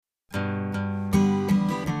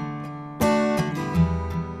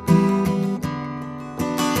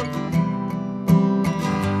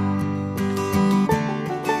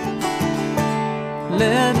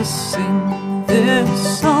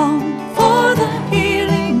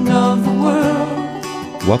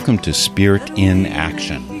Welcome to Spirit in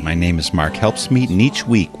Action. My name is Mark Helpsmeet, and each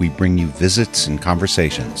week we bring you visits and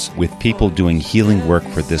conversations with people doing healing work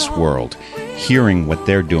for this world, hearing what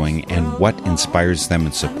they're doing and what inspires them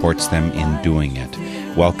and supports them in doing it.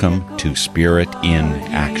 Welcome to Spirit in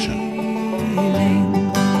Action.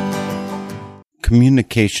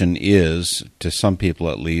 Communication is, to some people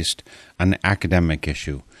at least, an academic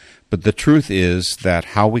issue. But the truth is that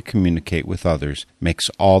how we communicate with others makes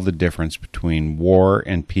all the difference between war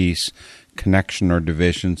and peace, connection or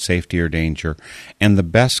division, safety or danger, and the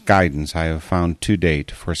best guidance I have found to date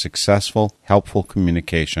for successful, helpful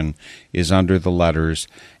communication is under the letters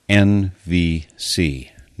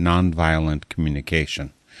NVC, Nonviolent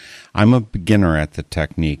Communication. I'm a beginner at the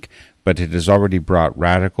technique, but it has already brought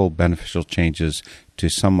radical, beneficial changes to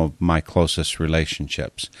some of my closest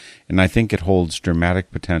relationships, and I think it holds dramatic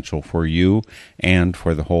potential for you and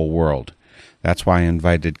for the whole world. That's why I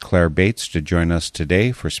invited Claire Bates to join us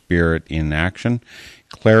today for Spirit in Action.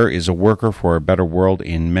 Claire is a worker for a better world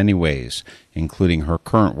in many ways, including her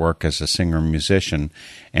current work as a singer-musician,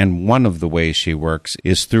 and one of the ways she works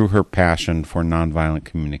is through her passion for nonviolent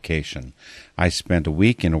communication. I spent a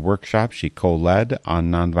week in a workshop she co-led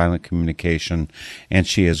on nonviolent communication, and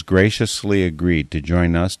she has graciously agreed to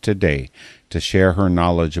join us today to share her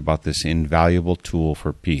knowledge about this invaluable tool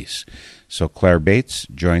for peace. So Claire Bates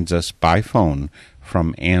joins us by phone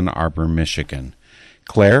from Ann Arbor, Michigan.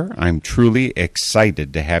 Claire, I'm truly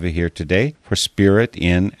excited to have you here today for Spirit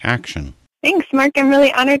in Action. Thanks, Mark. I'm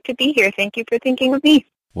really honored to be here. Thank you for thinking of me.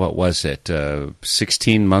 What was it?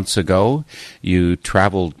 16 months ago, you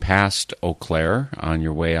traveled past Eau Claire on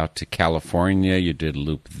your way out to California. You did a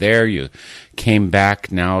loop there. You came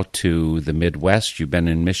back now to the Midwest. You've been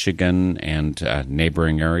in Michigan and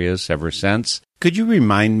neighboring areas ever since. Could you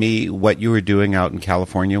remind me what you were doing out in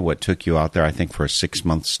California, what took you out there, I think, for a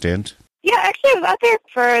 6-month stint? Yeah, actually, I was out there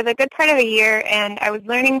for the good part of a year, and I was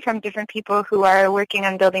learning from different people who are working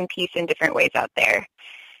on building peace in different ways out there.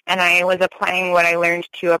 And I was applying what I learned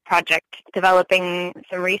to a project developing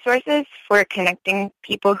some resources for connecting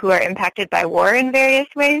people who are impacted by war in various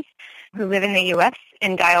ways, who live in the U.S.,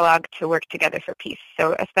 in dialogue to work together for peace.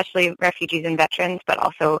 So especially refugees and veterans, but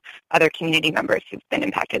also other community members who've been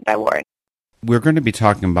impacted by war. We're going to be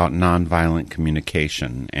talking about nonviolent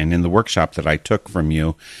communication, and in the workshop that I took from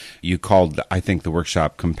you, you called, I think, the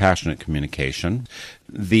workshop Compassionate Communication.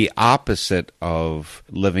 The opposite of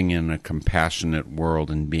living in a compassionate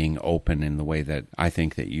world and being open in the way that I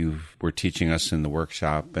think that you were teaching us in the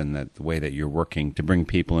workshop, and that the way that you're working to bring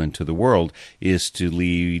people into the world is to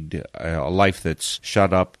lead a life that's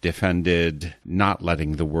shut up, defended, not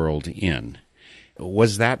letting the world in.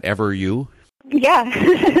 Was that ever you? Yeah,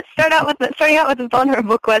 starting out with the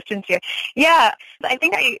vulnerable questions here. Yeah, I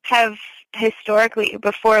think I have historically,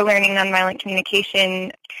 before learning nonviolent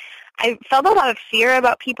communication, I felt a lot of fear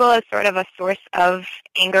about people as sort of a source of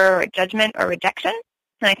anger or judgment or rejection.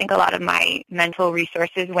 And I think a lot of my mental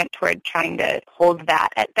resources went toward trying to hold that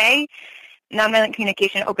at bay. Nonviolent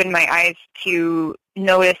communication opened my eyes to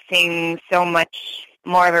noticing so much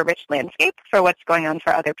more of a rich landscape for what's going on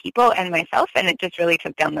for other people and myself, and it just really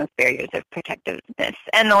took down those barriers of protectiveness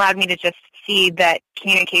and allowed me to just see that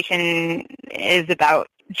communication is about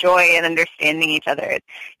joy and understanding each other.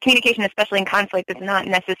 Communication, especially in conflict, is not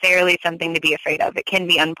necessarily something to be afraid of. It can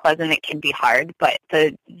be unpleasant, it can be hard, but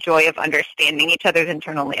the joy of understanding each other's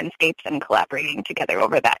internal landscapes and collaborating together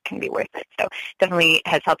over that can be worth it. So definitely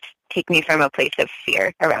has helped take me from a place of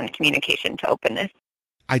fear around communication to openness.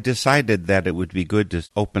 I decided that it would be good to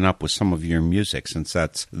open up with some of your music, since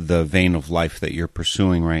that's the vein of life that you're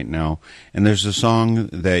pursuing right now. And there's a song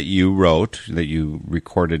that you wrote, that you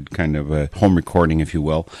recorded, kind of a home recording, if you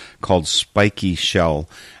will, called Spiky Shell.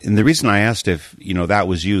 And the reason I asked if, that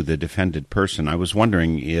was you, the defended person, I was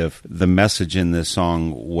wondering if the message in this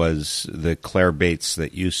song was the Claire Bates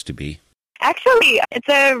that used to be. Actually, it's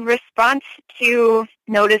a response to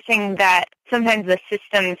noticing that sometimes the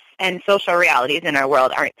systems and social realities in our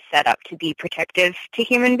world aren't set up to be protective to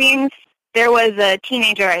human beings. There was a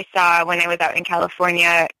teenager I saw when I was out in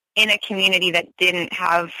California in a community that didn't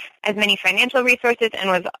have as many financial resources, and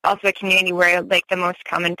was also a community where the most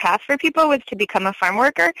common path for people was to become a farm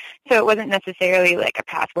worker. So it wasn't necessarily a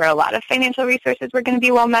path where a lot of financial resources were going to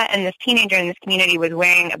be well met. And this teenager in this community was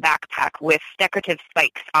wearing a backpack with decorative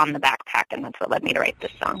spikes on the backpack, and that's what led me to write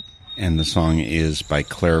this song. And the song is by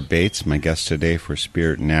Claire Bates, my guest today for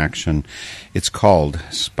Spirit in Action. It's called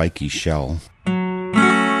Spiky Shell. You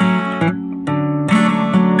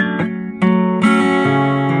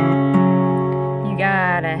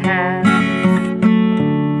gotta have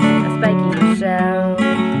a spiky shell.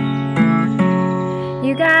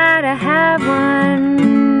 You gotta have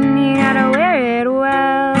one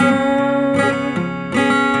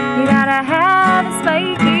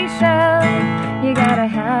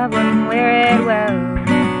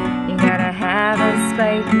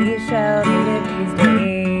spiky shell to live these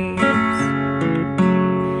days.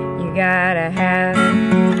 You gotta have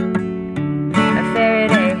a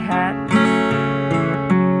Faraday hat.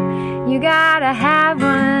 You gotta have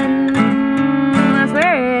one, that's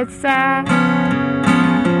where it's at.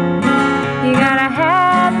 You gotta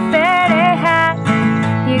have a Faraday hat.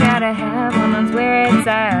 You gotta have one, that's where it's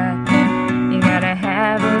at. You gotta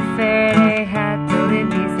have a Faraday hat to live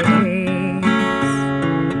these days.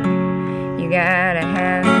 You gotta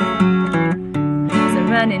have some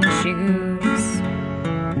running shoes.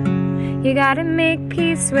 You gotta make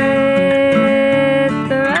peace with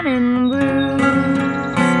the running blues.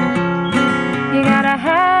 You gotta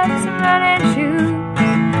have some running shoes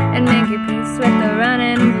and make your peace with the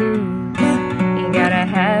running blues. You gotta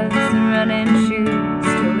have some running shoes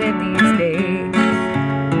to live these days.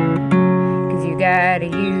 'Cause you gotta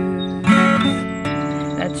use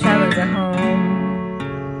that shell as a home.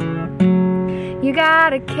 You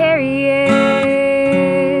gotta carry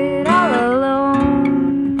it all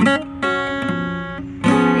alone.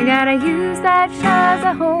 You gotta use that shell as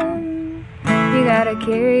a home. You gotta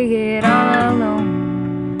carry it all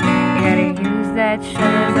alone. You gotta use that shell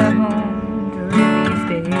as a home to live these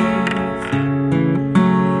days.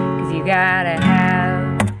 'Cause you gotta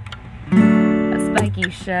have a spiky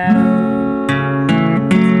shell.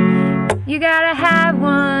 You gotta have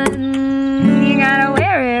one. You gotta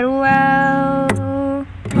wear it well.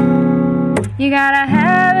 You gotta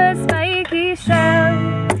have a spiky shell.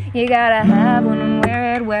 You gotta have one and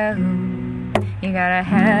wear it well. You gotta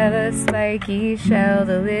have a spiky shell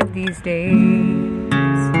to live these days.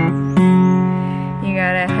 You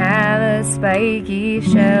gotta have a spiky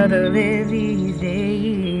shell to live these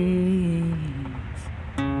days.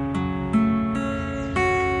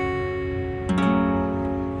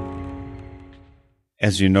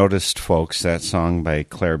 As you noticed, folks, that song by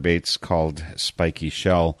Claire Bates called Spiky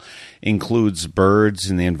Shell includes birds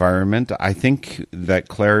in the environment. I think that,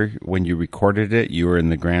 Claire, when you recorded it, you were in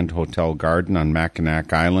the Grand Hotel Garden on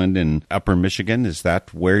Mackinac Island in Upper Michigan. Is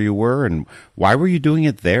that where you were? And why were you doing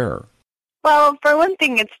it there? Well, for one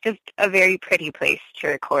thing, it's just a very pretty place to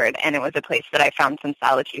record, and it was a place that I found some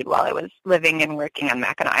solitude while I was living and working on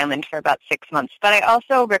Mackinac Island for about 6 months. But I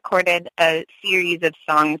also recorded a series of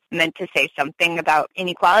songs meant to say something about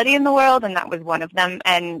inequality in the world, and that was one of them.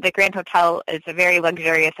 And the Grand Hotel is a very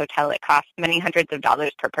luxurious hotel. It costs many hundreds of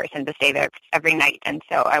dollars per person to stay there every night, and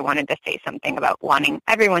so I wanted to say something about wanting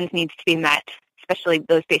everyone's needs to be met, especially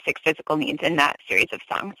those basic physical needs, in that series of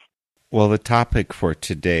songs. Well, the topic for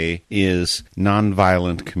today is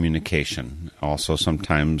nonviolent communication, also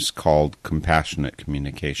sometimes called compassionate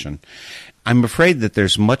communication. I'm afraid that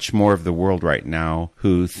there's much more of the world right now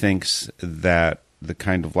who thinks that the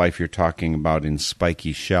kind of life you're talking about in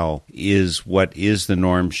Spiky Shell is what is the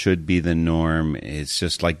norm, should be the norm. It's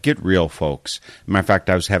just like, get real, folks. Matter of fact,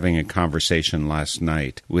 I was having a conversation last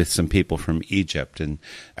night with some people from Egypt, and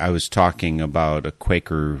I was talking about a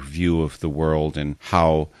Quaker view of the world and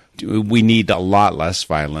how we need a lot less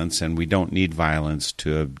violence, and we don't need violence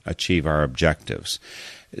to achieve our objectives.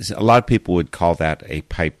 A lot of people would call that a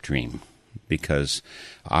pipe dream, because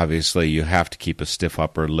obviously you have to keep a stiff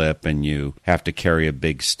upper lip and you have to carry a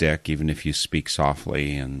big stick even if you speak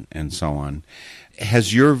softly and so on.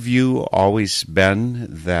 Has your view always been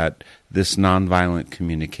that this nonviolent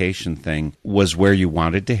communication thing was where you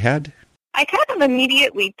wanted to head? I kind of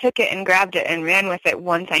immediately took it and grabbed it and ran with it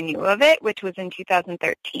once I knew of it, which was in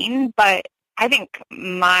 2013. But I think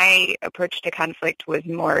my approach to conflict was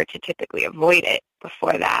more to typically avoid it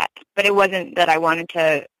before that. But it wasn't that I wanted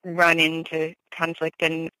to run into conflict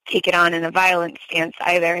and take it on in a violent stance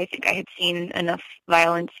either. I think I had seen enough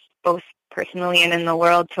violence both personally and in the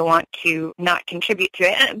world to want to not contribute to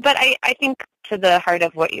it. But I think to the heart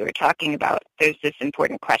of what you were talking about, there's this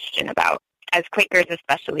important question about, as Quakers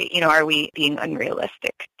especially, are we being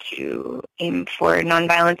unrealistic to aim for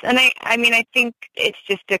nonviolence? And I think it's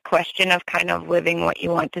just a question of kind of living what you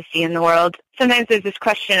want to see in the world. Sometimes there's this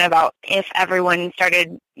question about if everyone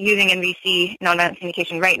started using NVC, nonviolent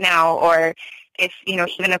communication, right now, or if,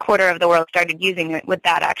 even a quarter of the world started using it, would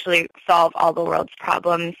that actually solve all the world's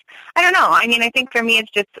problems? I don't know. I think for me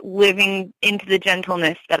it's just living into the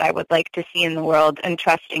gentleness that I would like to see in the world and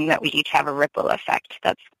trusting that we each have a ripple effect.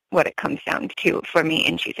 That's what it comes down to for me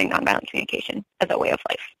in choosing nonviolent communication as a way of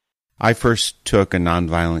life. I first took a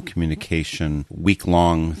nonviolent communication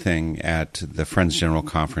week-long thing at the Friends General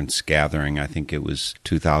Conference gathering. I think it was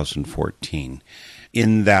 2014.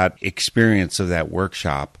 In that experience of that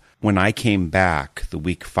workshop, when I came back the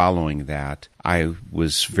week following that, I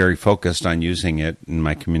was very focused on using it in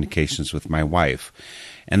my communications with my wife.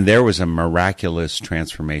 And there was a miraculous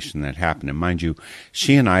transformation that happened. And mind you,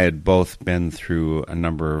 she and I had both been through a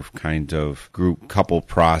number of kind of group couple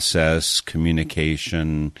process,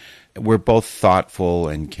 communication. We're both thoughtful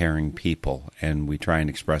and caring people, and we try and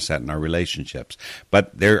express that in our relationships.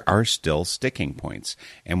 But there are still sticking points.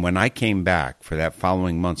 And when I came back for that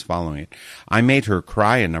months following it, I made her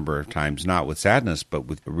cry a number of times, not with sadness, but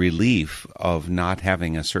with relief of not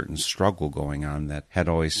having a certain struggle going on that had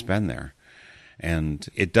always been there. And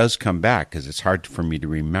it does come back because it's hard for me to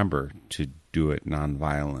remember to do it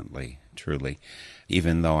nonviolently, truly,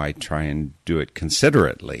 even though I try and do it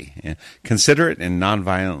considerately. Considerate and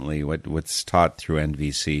nonviolently, what's taught through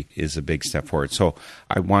NVC is a big step forward. So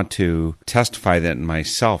I want to testify that in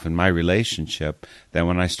myself, in my relationship, that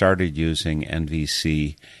when I started using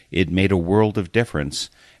NVC, it made a world of difference.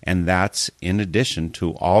 And that's in addition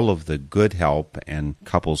to all of the good help and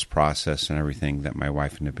couples process and everything that my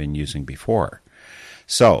wife and I have been using before.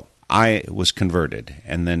 So I was converted,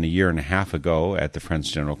 and then a year and a half ago at the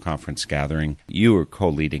Friends General Conference gathering, you were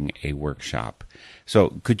co-leading a workshop.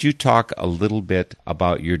 So could you talk a little bit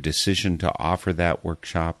about your decision to offer that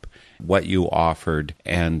workshop, what you offered,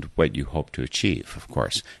 and what you hope to achieve, of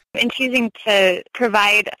course? In choosing to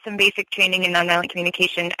provide some basic training in nonviolent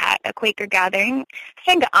communication at a Quaker gathering,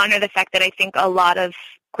 trying to honor the fact that I think a lot of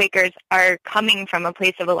Quakers are coming from a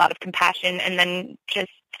place of a lot of compassion and then just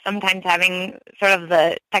sometimes having sort of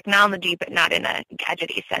the technology, but not in a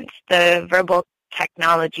gadgety sense, the verbal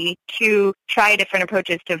technology to try different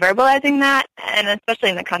approaches to verbalizing that, and especially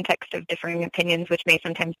in the context of differing opinions, which may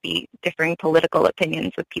sometimes be differing political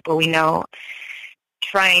opinions with people we know,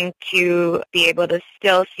 trying to be able to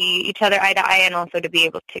still see each other eye to eye and also to be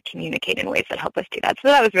able to communicate in ways that help us do that. So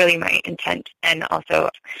that was really my intent. And also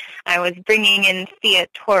I was bringing in Thea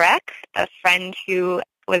Torek, a friend who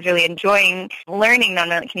was really enjoying learning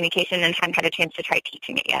nonviolent communication and hadn't had a chance to try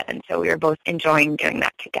teaching it yet. And so we were both enjoying doing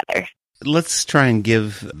that together. Let's try and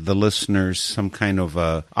give the listeners some kind of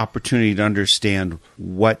opportunity to understand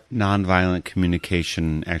what nonviolent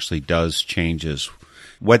communication actually does, changes,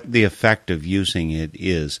 what the effect of using it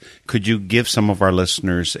is. Could you give some of our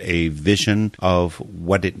listeners a vision of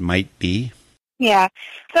what it might be? Yeah.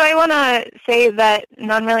 So I want to say that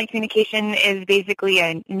nonviolent communication is basically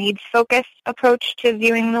a needs-focused approach to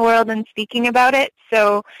viewing the world and speaking about it.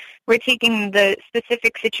 So we're taking the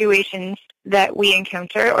specific situations that we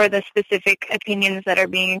encounter or the specific opinions that are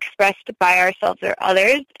being expressed by ourselves or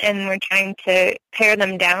others, and we're trying to pare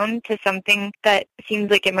them down to something that seems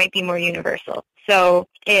like it might be more universal. So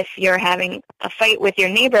if you're having a fight with your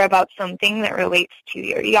neighbor about something that relates to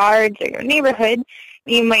your yards or your neighborhood,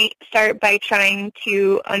 you might start by trying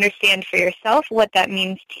to understand for yourself what that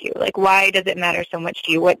means to you. Like, why does it matter so much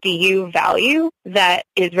to you? What do you value that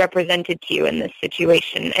is represented to you in this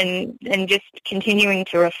situation? And just continuing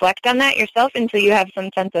to reflect on that yourself until you have some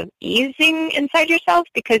sense of easing inside yourself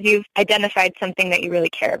because you've identified something that you really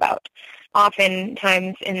care about.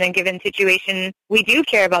 Oftentimes in the given situation, we do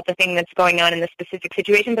care about the thing that's going on in the specific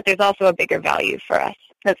situation, but there's also a bigger value for us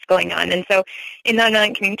that's going on. And so in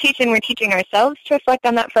nonviolent communication, we're teaching ourselves to reflect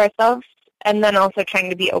on that for ourselves, and then also trying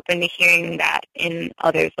to be open to hearing that in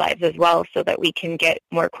others' lives as well so that we can get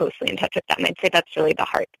more closely in touch with that. And I'd say that's really the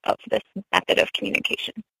heart of this method of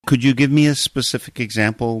communication. Could you give me a specific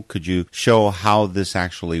example? Could you show how this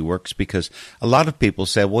actually works? Because a lot of people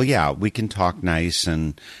say, well, yeah, we can talk nice,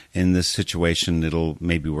 and in this situation it'll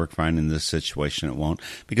maybe work fine, in this situation it won't.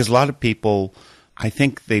 Because a lot of people, I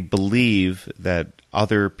think they believe that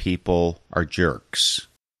other people are jerks.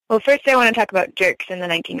 Well, first I want to talk about jerks, and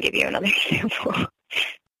then I can give you another example.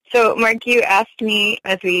 So, Mark, you asked me,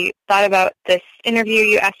 as we thought about this interview,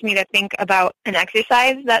 you asked me to think about an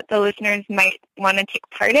exercise that the listeners might want to take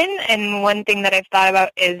part in. And one thing that I've thought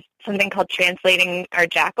about is something called translating our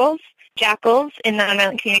jackals. Jackals in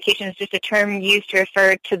nonviolent communication is just a term used to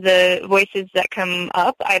refer to the voices that come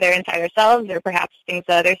up either inside ourselves or perhaps things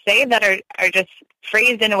that others say that are just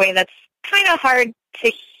phrased in a way that's kind of hard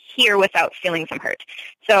to hear without feeling some hurt.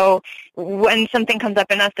 So when something comes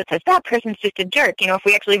up in us that says, that person's just a jerk, if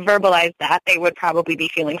we actually verbalize that, they would probably be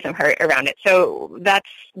feeling some hurt around it. So that's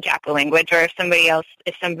jackal language. Or if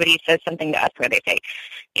somebody says something to us where they say,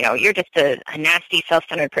 you're just a nasty,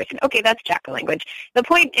 self-centered person. Okay, that's jackal language. The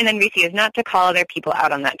point in NVC is not to call other people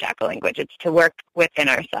out on that jackal language. It's to work within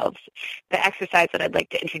ourselves. The exercise that I'd like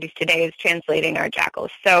to introduce today is translating our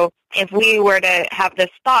jackals. So if we were to have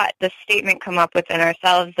this statement come up within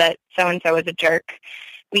ourselves that so-and-so is a jerk,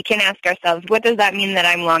 we can ask ourselves, what does that mean that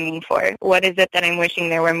I'm longing for? What is it that I'm wishing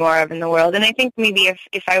there were more of in the world? And I think maybe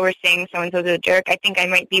if I were saying so-and-so's a jerk, I think I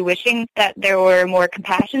might be wishing that there were more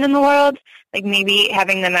compassion in the world. Like maybe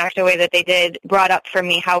having them act the way that they did brought up for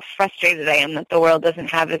me how frustrated I am that the world doesn't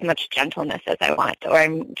have as much gentleness as I want, or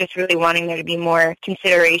I'm just really wanting there to be more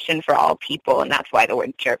consideration for all people, and that's why the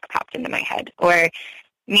word jerk popped into my head. Or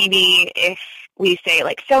maybe if we say,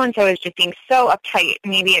 like, so-and-so is just being so uptight,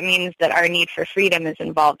 maybe it means that our need for freedom is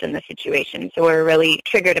involved in the situation. So we're really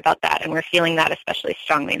triggered about that, and we're feeling that especially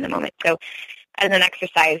strongly in the moment. So as an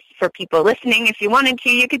exercise for people listening, if you wanted to,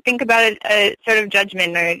 you could think about a sort of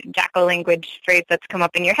judgment or jackal language phrase that's come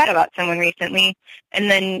up in your head about someone recently, and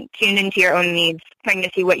then tune into your own needs, trying to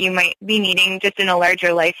see what you might be needing just in a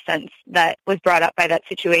larger life sense that was brought up by that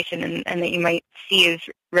situation, and that you might see as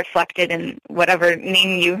reflected in whatever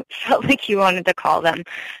name you felt like you wanted to call them.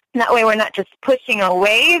 And that way we're not just pushing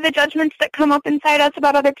away the judgments that come up inside us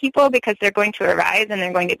about other people, because they're going to arise and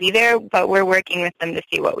they're going to be there, but we're working with them to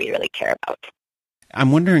see what we really care about.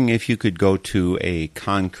 I'm wondering if you could go to a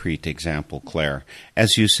concrete example, Claire.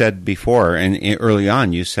 As you said before, and early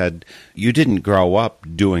on, you said you didn't grow up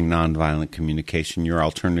doing nonviolent communication. Your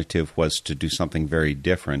alternative was to do something very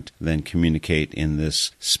different than communicate in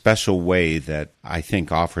this special way that I think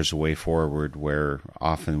offers a way forward where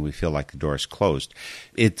often we feel like the door is closed.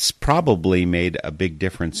 It's probably made a big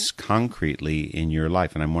difference concretely in your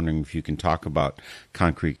life, and I'm wondering if you can talk about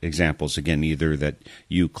concrete examples, again, either that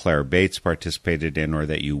you, Claire Bates, participated in or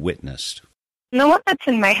that you witnessed. The one that's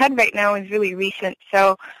in my head right now is really recent.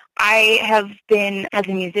 So I have been, as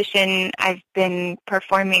a musician, I've been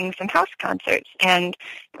performing some house concerts. And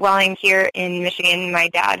while I'm here in Michigan, my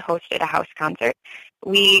dad hosted a house concert.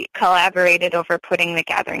 We collaborated over putting the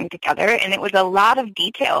gathering together, and it was a lot of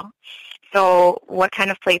detail. So what kind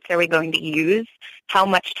of plates are we going to use? How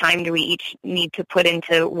much time do we each need to put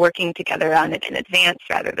into working together on it in advance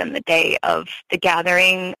rather than the day of the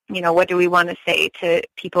gathering? You know, what do we want to say to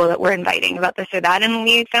people that we're inviting about this or that? And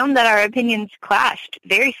we found that our opinions clashed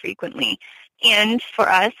very frequently. And for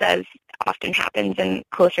us, as often happens in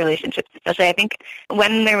close relationships, especially, I think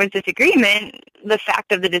when there was disagreement, the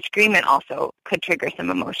fact of the disagreement also could trigger some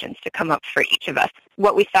emotions to come up for each of us,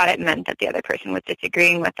 what we thought it meant that the other person was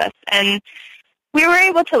disagreeing with us. And we were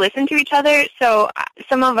able to listen to each other, so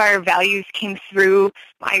some of our values came through.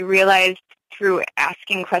 I realized through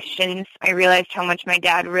asking questions, I realized how much my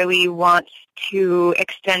dad really wants to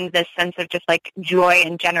extend this sense of just like joy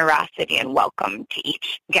and generosity and welcome to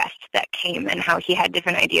each guest that came, and how he had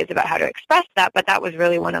different ideas about how to express that, but that was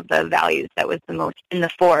really one of the values that was the most in the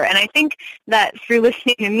fore. And I think that through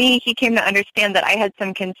listening to me, he came to understand that I had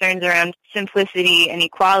some concerns around simplicity and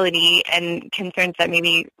equality, and concerns that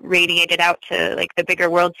maybe radiated out to like the bigger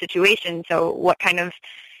world situation. So what kind of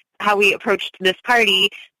how we approached this party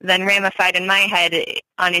then ramified in my head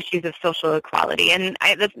on issues of social equality. And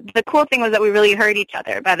the cool thing was that we really heard each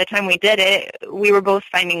other. By the time we did it, we were both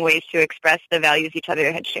finding ways to express the values each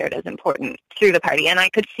other had shared as important through the party. And I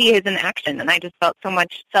could see his in action, and I just felt so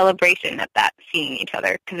much celebration at that, seeing each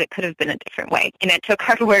other, because it could have been a different way. And it took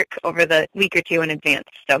hard work over the week or two in advance.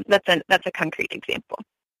 So that's a concrete example.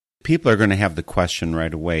 People are going to have the question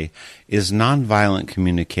right away, is nonviolent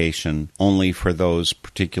communication only for those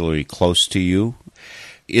particularly close to you?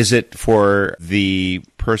 Is it for the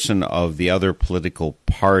person of the other political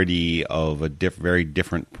party of a very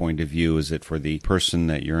different point of view? Is it for the person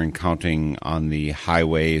that you're encountering on the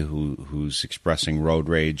highway who's expressing road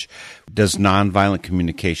rage? Does nonviolent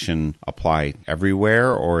communication apply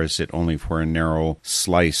everywhere, or is it only for a narrow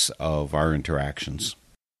slice of our interactions?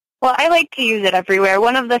 Well, I like to use it everywhere.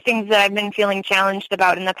 One of the things that I've been feeling challenged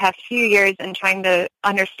about in the past few years and trying to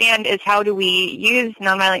understand is how do we use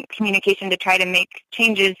nonviolent communication to try to make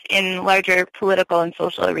changes in larger political and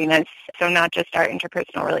social arenas, so not just our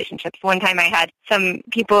interpersonal relationships. One time I had some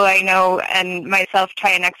people I know and myself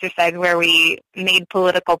try an exercise where we made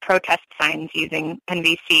political protest signs using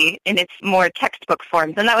NVC in its more textbook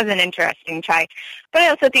forms, and that was an interesting try. But I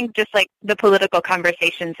also think just like the political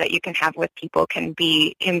conversations that you can have with people can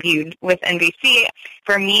be imbued with NVC.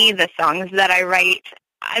 For me, the songs that I write,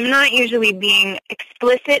 I'm not usually being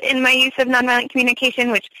explicit in my use of nonviolent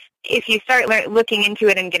communication, which if you start looking into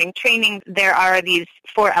it and getting training, there are these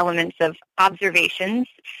 4 elements of observations,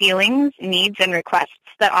 feelings, needs, and requests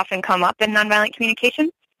that often come up in nonviolent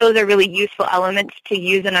communication. Those are really useful elements to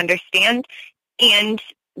use and understand, and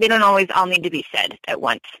they don't always all need to be said at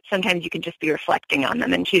once. Sometimes you can just be reflecting on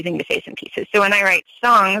them and choosing to say some pieces. So when I write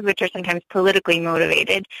songs, which are sometimes politically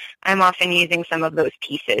motivated, I'm often using some of those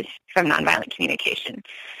pieces from nonviolent communication.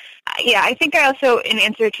 I think I also, in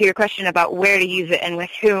answer to your question about where to use it and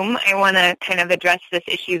with whom, I want to kind of address this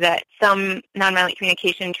issue that some nonviolent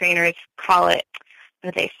communication trainers call it,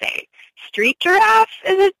 what do they say? Street giraffe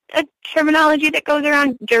is a terminology that goes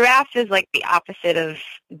around. Giraffe is like the opposite of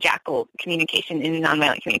jackal communication in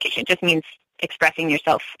nonviolent communication. It just means expressing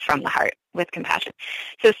yourself from the heart with compassion.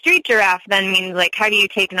 So street giraffe then means like, how do you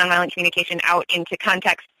take nonviolent communication out into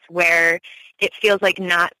contexts where it feels like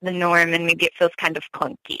not the norm and maybe it feels kind of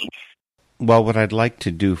clunky? Well, what I'd like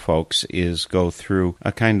to do, folks, is go through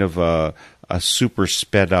a kind of a super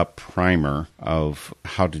sped up primer of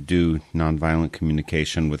how to do nonviolent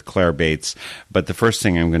communication with Claire Bates. But the first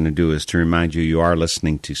thing I'm going to do is to remind you are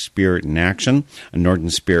listening to Spirit in Action, a Northern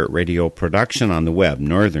Spirit Radio production on the web,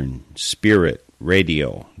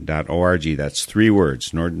 northernspiritradio.org. That's 3 words,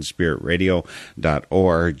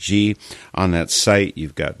 northernspiritradio.org. On that site,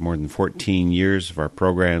 you've got more than 14 years of our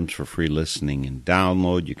programs for free listening and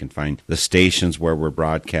download. You can find the stations where we're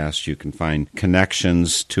broadcast. You can find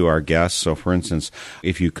connections to our guests. So, for instance,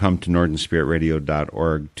 if you come to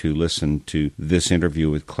northernspiritradio.org to listen to this interview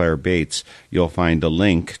with Claire Bates, you'll find a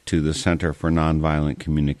link to the Center for Nonviolent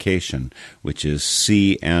Communication, which is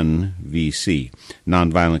CNVC,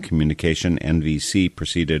 Nonviolent Communication, NVC,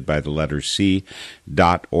 preceded by the letter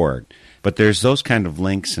C.org. But there's those kind of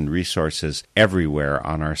links and resources everywhere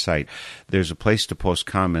on our site. There's a place to post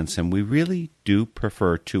comments, and we really do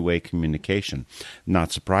prefer two-way communication.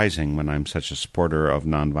 Not surprising when I'm such a supporter of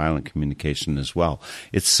nonviolent communication as well.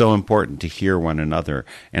 It's so important to hear one another,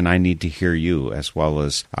 and I need to hear you, as well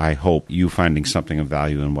as I hope you finding something of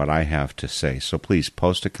value in what I have to say. So please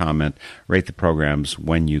post a comment, rate the programs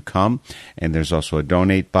when you come, and there's also a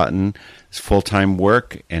donate button. It's full-time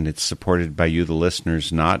work, and it's supported by you, the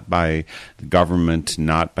listeners, not by the government,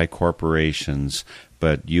 not by corporations,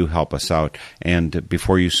 but you help us out. And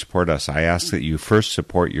before you support us, I ask that you first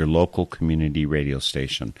support your local community radio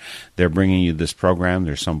station. They're bringing you this program.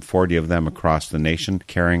 There's some 40 of them across the nation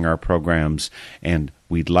carrying our programs, and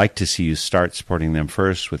we'd like to see you start supporting them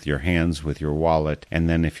first with your hands, with your wallet, and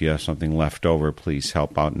then if you have something left over, please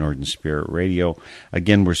help out Northern Spirit Radio.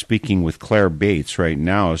 Again, we're speaking with Claire Bates right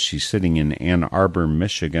now. She's sitting in Ann Arbor,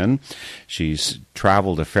 Michigan. She's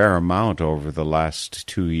traveled a fair amount over the last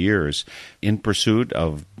 2 years in pursuit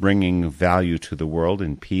of bringing value to the world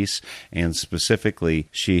in peace, and specifically,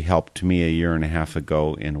 she helped me a year and a half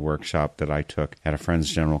ago in a workshop that I took at a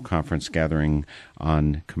Friends General Conference gathering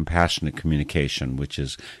on compassionate communication, which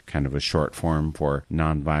is kind of a short form for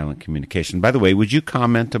nonviolent communication. By the way, would you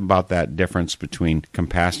comment about that difference between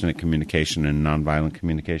compassionate communication and nonviolent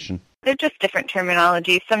communication? They're just different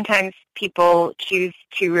terminology. Sometimes people choose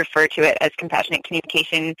to refer to it as compassionate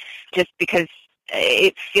communication just because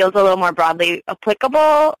it feels a little more broadly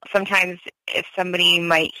applicable. Sometimes if somebody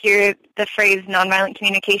might hear the phrase nonviolent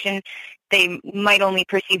communication, they might only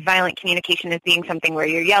perceive violent communication as being something where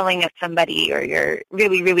you're yelling at somebody or you're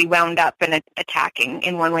really, really wound up and attacking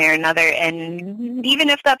in one way or another. And even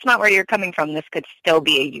if that's not where you're coming from, this could still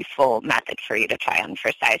be a useful method for you to try on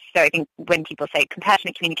for size. So I think when people say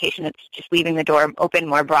compassionate communication, it's just leaving the door open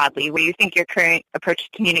more broadly. Where you think your current approach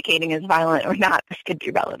to communicating is violent or not, this could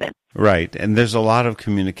be relevant. Right. And there's a lot of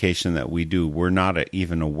communication that we do. We're not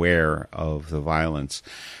even aware of the violence.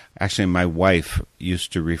 Actually, my wife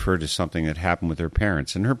used to refer to something that happened with her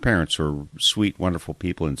parents, and her parents were sweet, wonderful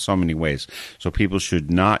people in so many ways. So people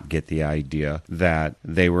should not get the idea that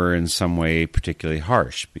they were in some way particularly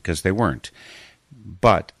harsh, because they weren't.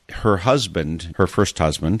 But her husband, her first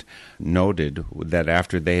husband, noted that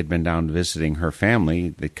after they had been down visiting her family,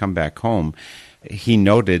 they'd come back home, he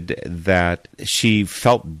noted that she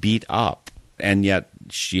felt beat up, and yet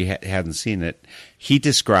she hadn't seen it. He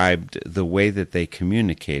described the way that they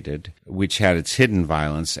communicated, which had its hidden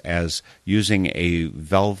violence, as using a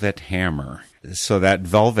velvet hammer. So that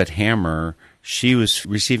velvet hammer, she was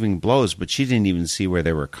receiving blows, but she didn't even see where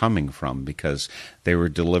they were coming from because they were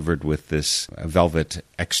delivered with this velvet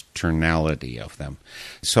externality of them.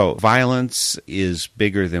 So violence is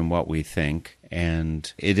bigger than what we think.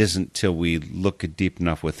 And it isn't till we look deep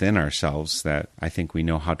enough within ourselves that I think we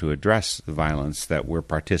know how to address the violence that we're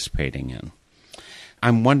participating in.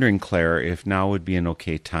 I'm wondering, Claire, if now would be an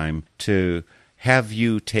okay time to have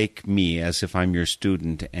you take me as if I'm your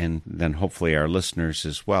student, and then hopefully our listeners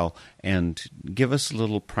as well, and give us a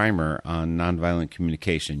little primer on nonviolent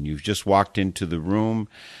communication. You've just walked into the room.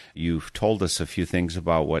 You've told us a few things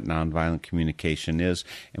about what nonviolent communication is,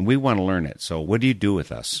 and we want to learn it. So what do you do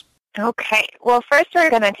with us? Okay. Well, first we're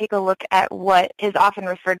going to take a look at what is often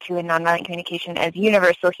referred to in nonviolent communication as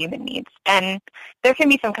universal human needs. And there can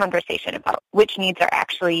be some conversation about which needs are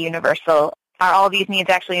actually universal. Are all these needs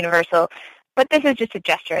actually universal? But this is just a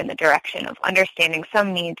gesture in the direction of understanding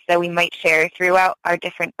some needs that we might share throughout our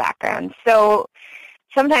different backgrounds. So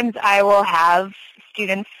sometimes I will have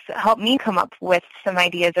students help me come up with some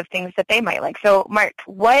ideas of things that they might like. So, Mark,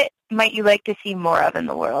 what might you like to see more of in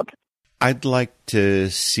the world? I'd like to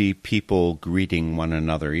see people greeting one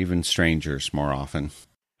another, even strangers, more often.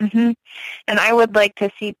 Mm-hmm. And I would like to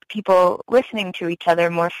see people listening to each other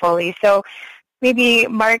more fully. So maybe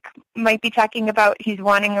Mark might be talking about he's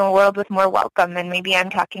wanting a world with more welcome, and maybe I'm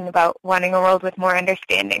talking about wanting a world with more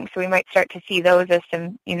understanding. So we might start to see those as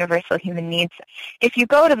some universal human needs. If you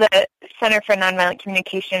go to the Center for Nonviolent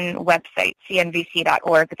Communication website,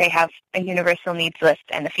 cnvc.org, they have a universal needs list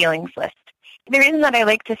and a feelings list. The reason that I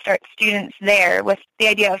like to start students there with the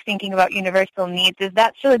idea of thinking about universal needs is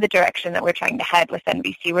that's really the direction that we're trying to head with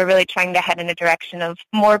NVC. We're really trying to head in a direction of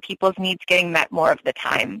more people's needs getting met more of the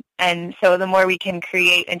time. And so the more we can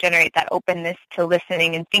create and generate that openness to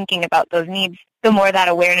listening and thinking about those needs, the more that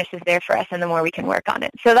awareness is there for us and the more we can work on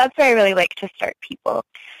it. So that's where I really like to start people.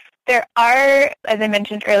 There are, as I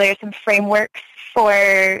mentioned earlier, some frameworks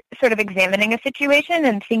for sort of examining a situation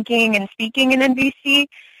and thinking and speaking in NVC.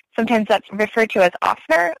 Sometimes that's referred to as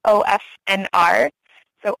OFNR, O-F-N-R.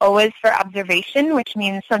 So O is for observation, which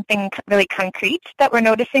means something really concrete that we're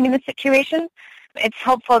noticing in the situation. It's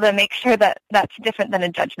helpful to make sure that that's different than a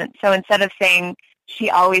judgment. So instead of saying, she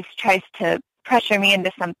always tries to pressure me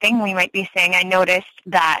into something, we might be saying, I noticed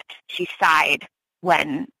that she sighed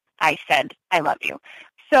when I said, I love you.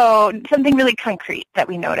 So something really concrete that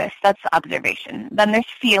we notice, that's observation. Then there's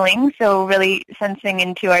feeling, so really sensing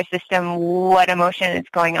into our system what emotion is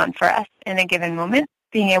going on for us in a given moment,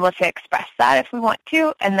 being able to express that if we want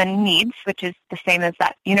to, and then needs, which is the same as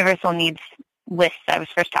that universal needs list I was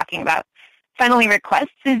first talking about. Finally,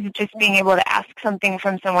 requests is just being able to ask something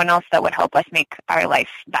from someone else that would help us make our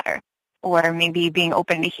life better, or maybe being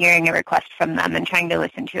open to hearing a request from them and trying to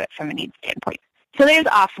listen to it from a needs standpoint. So there's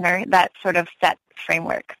OFNR, that sort of set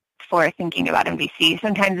framework for thinking about NVC.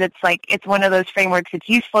 Sometimes it's one of those frameworks, it's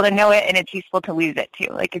useful to know it and it's useful to lose it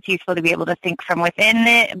too. Like it's useful to be able to think from within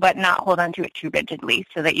it, but not hold on to it too rigidly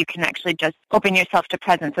so that you can actually just open yourself to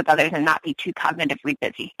presence with others and not be too cognitively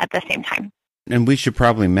busy at the same time. And we should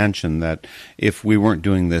probably mention that if we weren't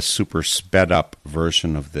doing this super sped up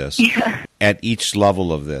version of this, at each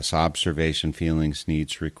level of this, observation, feelings,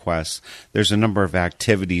 needs, requests, there's a number of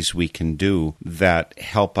activities we can do that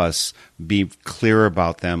help us be clear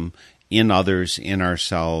about them in others, in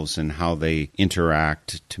ourselves, and how they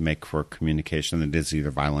interact to make for communication that is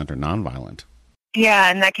either violent or nonviolent.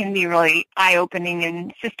 Yeah, and that can be really eye-opening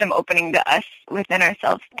and system-opening to us within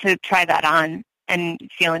ourselves to try that on and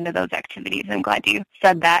feel into those activities. I'm glad you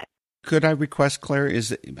said that. Could I request, Claire,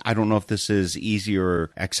 I don't know if this is easy or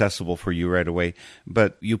accessible for you right away,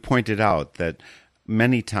 but you pointed out that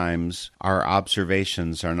many times our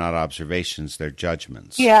observations are not observations, they're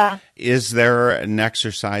judgments. Yeah. Is there an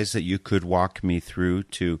exercise that you could walk me through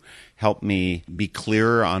to help me be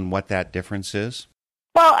clearer on what that difference is?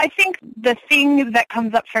 Well, I think the thing that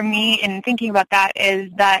comes up for me in thinking about that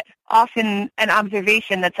is that often an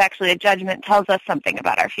observation that's actually a judgment tells us something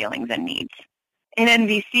about our feelings and needs. In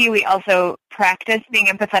NVC, we also practice being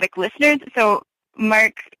empathetic listeners. So,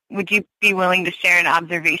 Mark, would you be willing to share an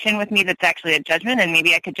observation with me that's actually a judgment, and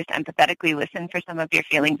maybe I could just empathetically listen for some of your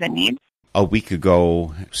feelings and needs? A week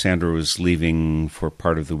ago, Sandra was leaving for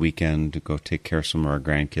part of the weekend to go take care of some of our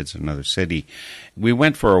grandkids in another city. We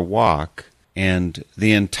went for a walk. And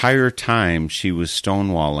the entire time she was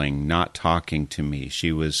stonewalling, not talking to me.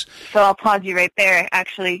 So I'll pause you right there,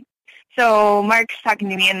 actually. So Mark's talking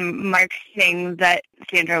to me, and Mark's saying that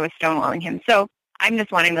Sandra was stonewalling him. So I'm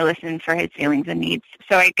just wanting to listen for his feelings and needs.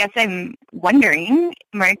 So I guess I'm wondering,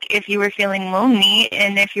 Mark, if you were feeling lonely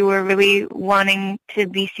and if you were really wanting to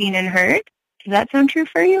be seen and heard. Does that sound true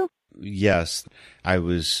for you? Yes, I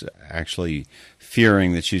was actually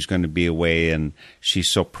fearing that she's going to be away, and she's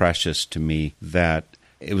so precious to me that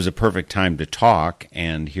it was a perfect time to talk,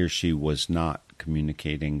 and here she was not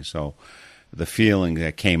communicating. So the feeling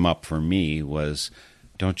that came up for me was,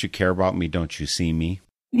 don't you care about me? Don't you see me?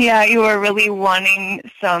 Yeah, you were really wanting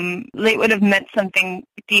it would have meant something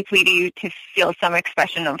deeply to you to feel some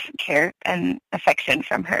expression of care and affection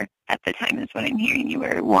from her at the time is what I'm hearing. You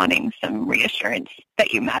were wanting some reassurance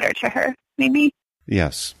that you matter to her, maybe?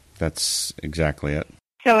 Yes, that's exactly it.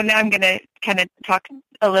 So now I'm going to kind of talk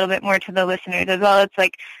a little bit more to the listeners as well. It's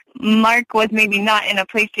like Mark was maybe not in a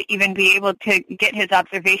place to even be able to get his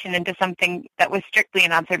observation into something that was strictly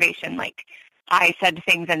an observation, like I said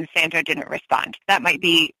things and Sandra didn't respond. That might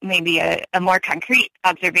be maybe a more concrete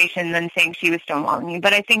observation than saying she was stonewalling you.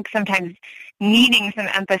 But I think sometimes needing some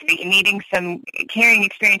empathy, needing some caring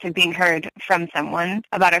experience of being heard from someone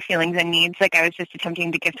about our feelings and needs, like I was just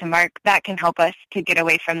attempting to give to Mark, that can help us to get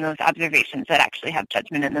away from those observations that actually have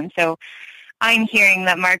judgment in them. So I'm hearing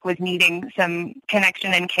that Mark was needing some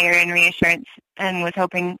connection and care and reassurance and was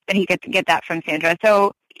hoping that he could get that from Sandra.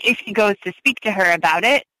 So if he goes to speak to her about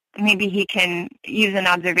it, maybe he can use an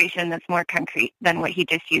observation that's more concrete than what he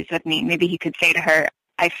just used with me. Maybe he could say to her,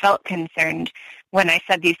 I felt concerned when I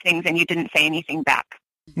said these things and you didn't say anything back.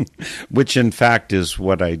 Which, in fact, is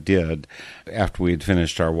what I did. After we had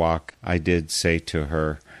finished our walk, I did say to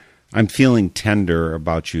her, I'm feeling tender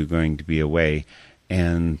about you going to be away.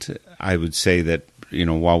 And I would say that,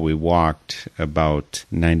 while we walked, about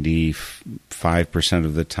 95%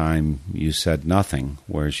 of the time you said nothing,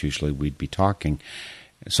 whereas usually we'd be talking.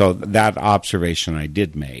 So that observation I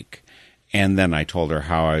did make. And then I told her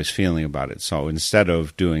how I was feeling about it. So instead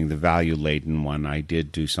of doing the value-laden one, I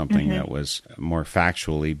did do something that was more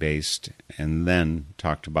factually based and then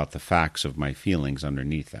talked about the facts of my feelings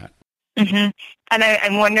underneath that. And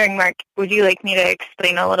I'm wondering, Mark, would you like me to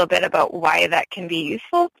explain a little bit about why that can be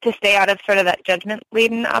useful to stay out of sort of that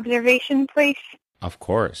judgment-laden observation place? Of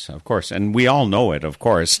course. And we all know it, of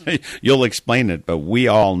course. You'll explain it, but we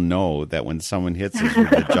all know that when someone hits us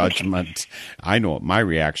with a judgment, I know what my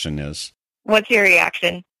reaction is. What's your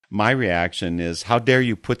reaction? My reaction is, how dare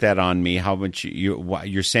you put that on me? How much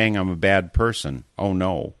you're saying I'm a bad person? Oh,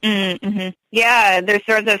 no. Yeah, there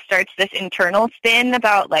sort of starts this internal spin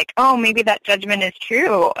about like, oh, maybe that judgment is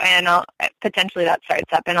true. And potentially that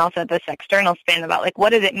starts up. And also this external spin about like, what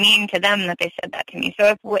does it mean to them that they said that to me?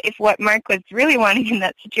 So if what Mark was really wanting in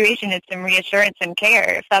that situation is some reassurance and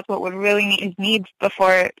care, if that's what would really his needs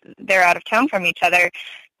before they're out of town from each other,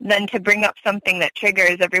 then to bring up something that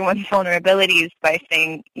triggers everyone's vulnerabilities by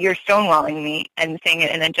saying, you're stonewalling me, and saying it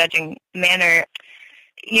in a judging manner,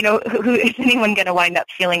 who is anyone going to wind up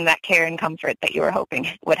feeling that care and comfort that you were hoping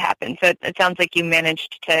would happen? So it sounds like you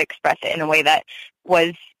managed to express it in a way that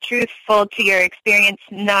was truthful to your experience,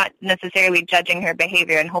 not necessarily judging her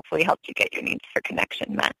behavior, and hopefully helped you get your needs for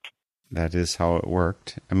connection met. That is how it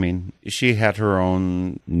worked. I mean, she had her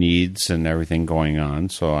own needs and everything going on,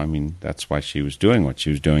 so, that's why she was doing what she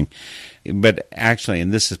was doing. But actually,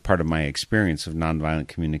 and this is part of my experience of nonviolent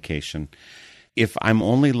communication, if I'm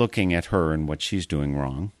only looking at her and what she's doing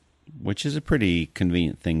wrong, which is a pretty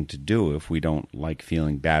convenient thing to do if we don't like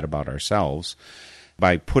feeling bad about ourselves,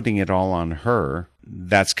 by putting it all on her,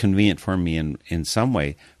 that's convenient for me in some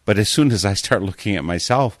way. But as soon as I start looking at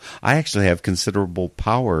myself, I actually have considerable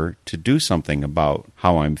power to do something about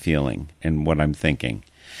how I'm feeling and what I'm thinking.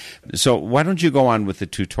 So why don't you go on with the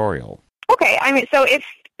tutorial? Okay.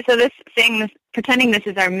 Pretending this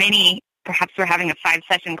is our mini, perhaps we're having a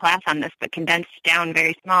 5-session class on this, but condensed down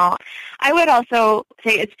very small. I would also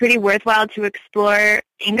say it's pretty worthwhile to explore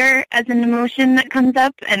anger as an emotion that comes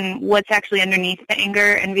up and what's actually underneath the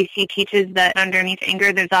anger. NVC teaches that underneath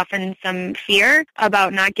anger, there's often some fear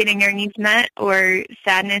about not getting our needs met, or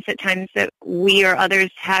sadness at times that we or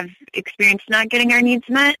others have experienced not getting our needs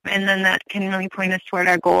met. And then that can really point us toward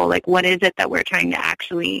our goal. Like, what is it that we're trying to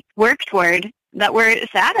actually work toward that we're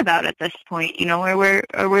sad about at this point, or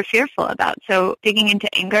we're fearful about. So digging into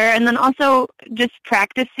anger, and then also just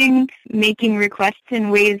practicing making requests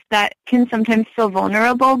in ways that can sometimes feel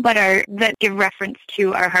vulnerable, but that give reference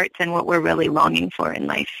to our hearts and what we're really longing for in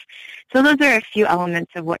life. So those are a few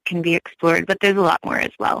elements of what can be explored, but there's a lot more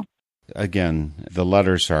as well. Again, the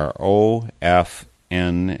letters are O, F,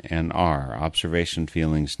 N, and R, observation,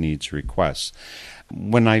 feelings, needs, requests.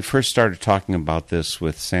 When I first started talking about this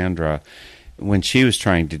with Sandra, when she was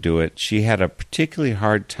trying to do it, she had a particularly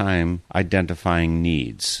hard time identifying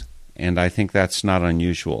needs, and I think that's not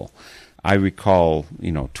unusual. I recall,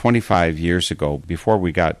 25 years ago, before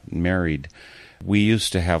we got married, we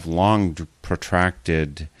used to have long,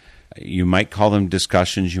 protracted, you might call them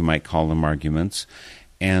discussions, you might call them arguments,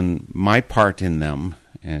 and my part in them,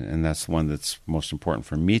 and that's the one that's most important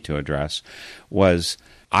for me to address, was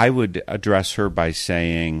I would address her by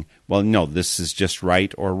saying, well, no, this is just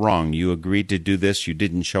right or wrong. You agreed to do this, you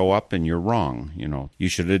didn't show up, and you're wrong. You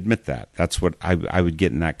should admit that. That's what I would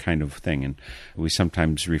get in that kind of thing. And we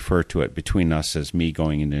sometimes refer to it between us as me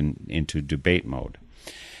going into debate mode.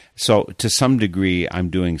 So to some degree, I'm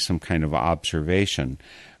doing some kind of observation.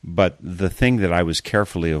 But the thing that I was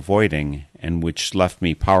carefully avoiding, and which left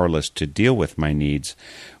me powerless to deal with my needs,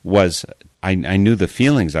 was I knew the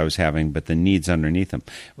feelings I was having, but the needs underneath them.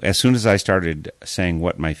 As soon as I started saying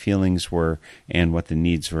what my feelings were and what the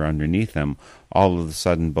needs were underneath them, all of a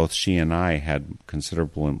sudden both she and I had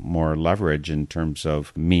considerable more leverage in terms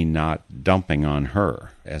of me not dumping on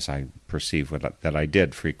her, as I perceive that I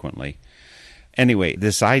did frequently. Anyway,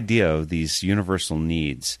 this idea of these universal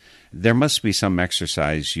needs, there must be some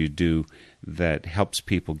exercise you do that helps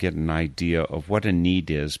people get an idea of what a need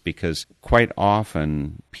is, because quite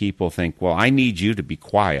often people think, well, I need you to be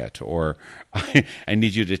quiet, or I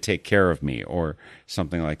need you to take care of me, or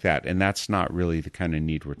something like that. And that's not really the kind of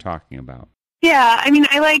need we're talking about. Yeah, I mean,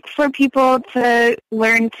 I like for people to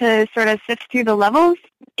learn to sort of sift through the levels.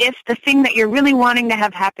 If the thing that you're really wanting to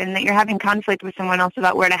have happen, that you're having conflict with someone else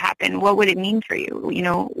about where to happen, what would it mean for you? You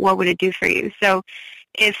know, what would it do for you? So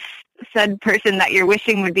if said person that you're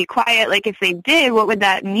wishing would be quiet, like if they did, what would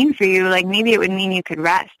that mean for you? Like maybe it would mean you could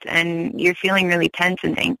rest, and you're feeling really tense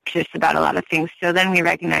and anxious about a lot of things. So then we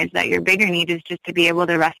recognize that your bigger need is just to be able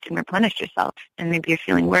to rest and replenish yourself, and maybe you're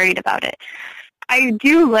feeling worried about it. I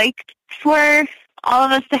do like for all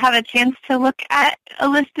of us to have a chance to look at a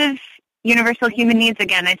list of universal human needs.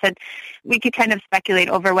 Again, I said we could kind of speculate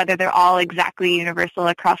over whether they're all exactly universal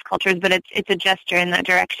across cultures, but it's a gesture in that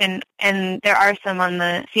direction. And there are some on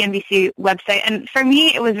the CNBC website. And for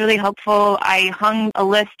me, it was really helpful. I hung a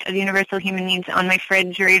list of universal human needs on my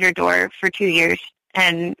refrigerator door for 2 years.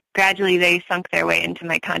 And gradually they sunk their way into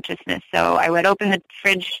my consciousness. So I would open the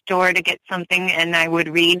fridge door to get something, and I would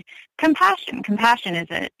read compassion. Compassion is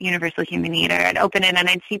a universal human need. Or I'd open it and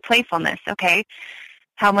I'd see playfulness. Okay,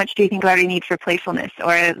 how much do you think about a need for playfulness?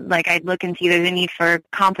 Or like I'd look and see there's a need for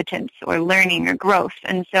competence or learning or growth.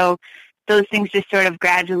 And so those things just sort of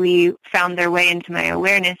gradually found their way into my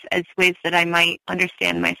awareness as ways that I might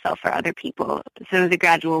understand myself or other people. So it was a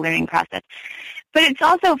gradual learning process. But it's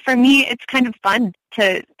also, for me, it's kind of fun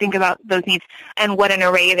to think about those needs and what an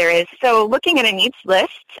array there is. So looking at a needs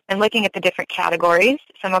list and looking at the different categories,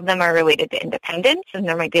 some of them are related to independence, and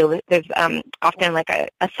there's often like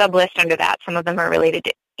a sub-list under that. Some of them are related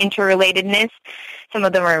to interrelatedness. Some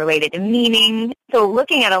of them are related to meaning. So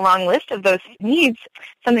looking at a long list of those needs,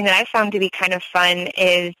 something that I found to be kind of fun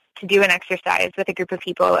is to do an exercise with a group of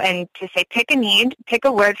people and to say, pick a need, pick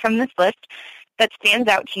a word from this list that stands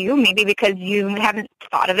out to you, maybe because you haven't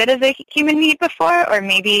thought of it as a human need before, or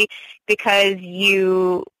maybe because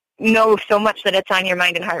you know so much that it's on your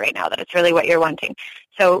mind and heart right now that it's really what you're wanting.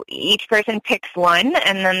 So each person picks one,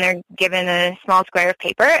 and then they're given a small square of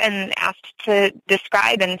paper and asked to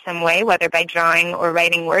describe in some way, whether by drawing or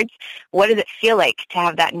writing words, what does it feel like to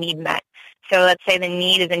have that need met? So let's say the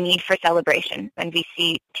need is a need for celebration, and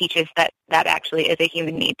VC teaches that that actually is a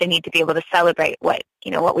human need, the need to be able to celebrate what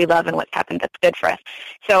we love and what's happened that's good for us.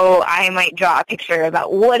 So I might draw a picture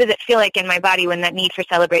about what does it feel like in my body when that need for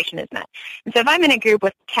celebration is met. And so if I'm in a group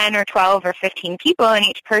with 10 or 12 or 15 people and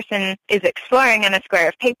each person is exploring on a square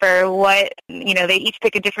of paper they each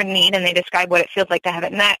pick a different need and they describe what it feels like to have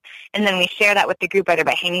it met, and then we share that with the group either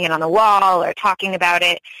by hanging it on the wall or talking about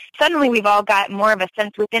it. Suddenly we've all got more of a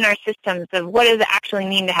sense within our systems of what does it actually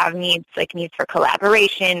mean to have needs, like needs for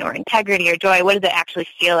collaboration or integrity or joy. What does it actually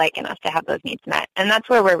feel like in us to have those needs met? And that's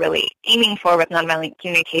where we're really aiming for with nonviolent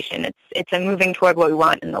communication. It's a moving toward what we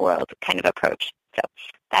want in the world kind of approach. So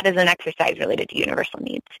that is an exercise related to universal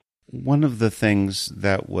needs. One of the things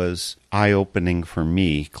that was eye-opening for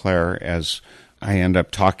me, Claire, as I end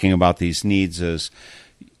up talking about these needs, is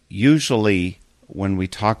usually when we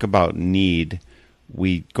talk about need,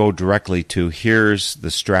 we go directly to here's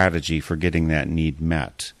the strategy for getting that need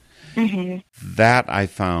met. Mm-hmm. That I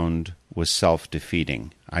found was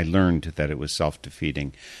self-defeating. I learned that it was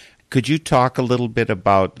self-defeating. Could you talk a little bit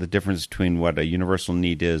about the difference between what a universal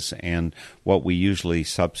need is and what we usually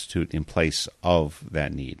substitute in place of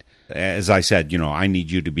that need? As I said, I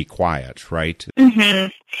need you to be quiet, right? Mm-hmm.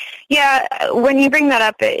 Yeah, when you bring that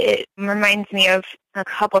up, it reminds me of a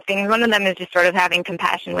couple things. One of them is just sort of having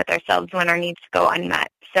compassion with ourselves when our needs go unmet.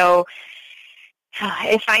 So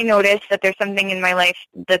if I notice that there's something in my life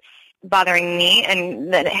that's bothering me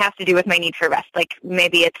and that it has to do with my need for rest, like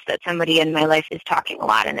maybe it's that somebody in my life is talking a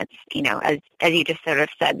lot and it's, as you just sort of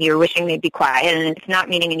said, you're wishing they'd be quiet and it's not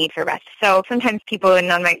meeting a need for rest. So sometimes people in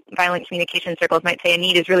nonviolent communication circles might say a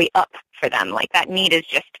need is really up for them, like that need is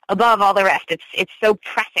just above all the rest. It's so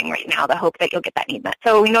pressing right now, the hope that you'll get that need met.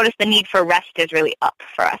 So we notice the need for rest is really up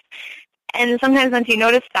for us. And sometimes once you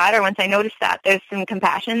notice that, or once I notice that, there's some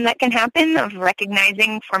compassion that can happen of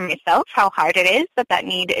recognizing for myself how hard it is that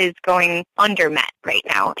need is going undermet right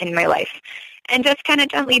now in my life. And just kind of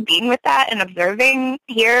gently being with that and observing.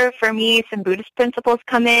 Here, for me, some Buddhist principles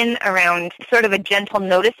come in around sort of a gentle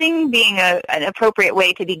noticing being an appropriate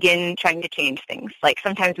way to begin trying to change things. Like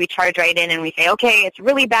sometimes we charge right in and we say, okay, it's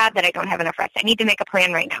really bad that I don't have enough rest. I need to make a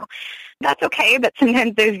plan right now. That's okay, but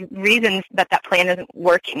sometimes there's reasons that plan isn't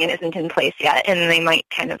working and isn't in place yet, and they might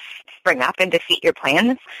kind of spring up and defeat your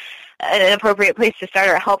plans. an appropriate place to start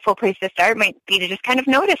or a helpful place to start might be to just kind of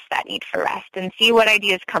notice that need for rest and see what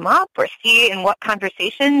ideas come up or see in what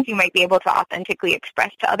conversations you might be able to authentically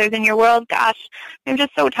express to others in your world, gosh, I'm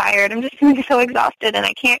just so tired, I'm just feeling so exhausted, and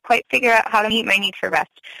I can't quite figure out how to meet my need for rest.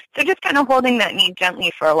 So just kind of holding that need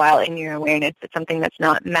gently for a while in your awareness that something that's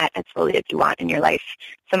not met as fully as you want in your life,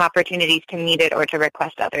 some opportunities to meet it or to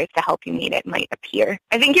request others to help you meet it might appear.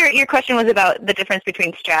 I think your question was about the difference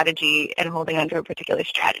between strategy and holding on to a particular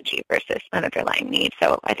strategy versus an underlying need.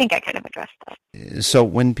 So I think I kind of addressed that. So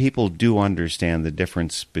when people do understand the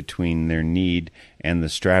difference between their need and the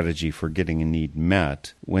strategy for getting a need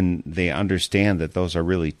met, when they understand that those are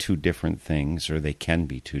really two different things, or they can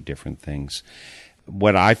be two different things,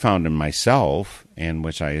 what I found in myself, and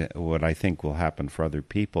what I think will happen for other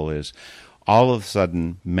people, is all of a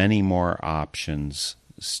sudden many more options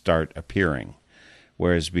start appearing.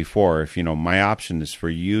 Whereas before, if my option is for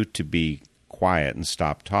you to be quiet and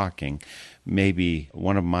stop talking, maybe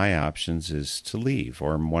one of my options is to leave,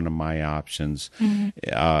 or one of my options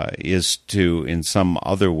is to, in some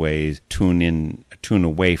other way, tune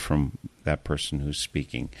away from that person who's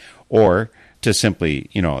speaking, or to simply,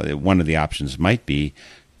 one of the options might be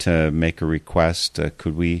to make a request,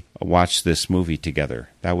 could we watch this movie together?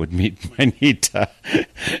 That would meet my need to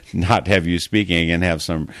not have you speaking and have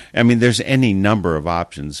some... there's any number of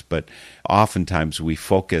options, but oftentimes we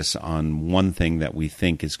focus on one thing that we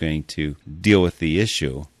think is going to deal with the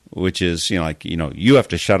issue, which is, you have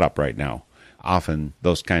to shut up right now. Often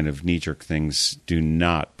those kind of knee-jerk things do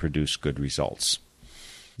not produce good results.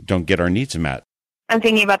 Don't get our needs met. I'm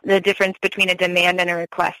thinking about the difference between a demand and a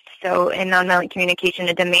request. So in nonviolent communication,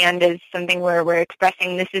 a demand is something where we're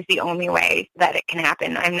expressing this is the only way that it can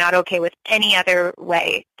happen. I'm not okay with any other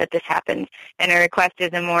way that this happens. And a request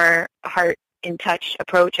is a more heart-in-touch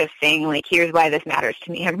approach of saying, here's why this matters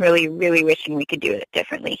to me. I'm really, really wishing we could do it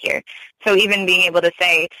differently here. So even being able to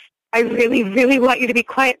say, I really, really want you to be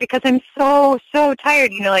quiet because I'm so, so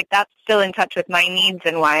tired. That's still in touch with my needs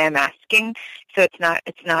and why I'm asking. So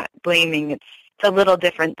it's not blaming. It's a little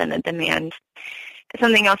different than a demand.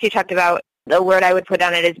 Something else you talked about, the word I would put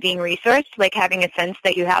on it is being resourced, having a sense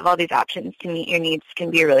that you have all these options to meet your needs can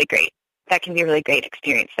be really great. That can be a really great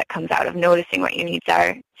experience that comes out of noticing what your needs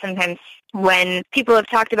are. Sometimes when people have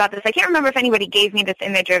talked about this, I can't remember if anybody gave me this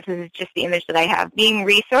image or if this is just the image that I have. Being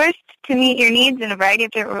resourced to meet your needs in a variety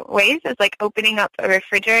of different ways is like opening up a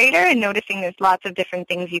refrigerator and noticing there's lots of different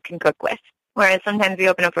things you can cook with. Whereas sometimes we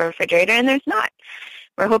open up a refrigerator and there's not.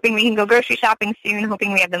 We're hoping we can go grocery shopping soon,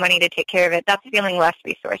 hoping we have the money to take care of it. That's feeling less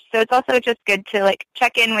resourced. So it's also just good to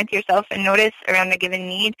check in with yourself and notice around a given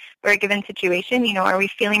need or a given situation, are we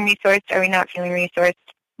feeling resourced? Are we not feeling resourced?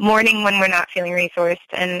 Mourning when we're not feeling resourced,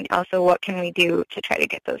 and also what can we do to try to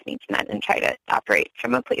get those needs met and try to operate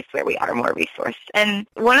from a place where we are more resourced. And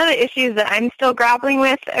one of the issues that I'm still grappling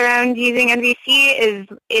with around using NVC is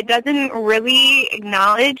it doesn't really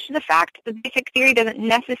acknowledge the fact, the basic theory doesn't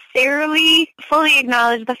necessarily fully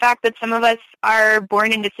acknowledge the fact that some of us are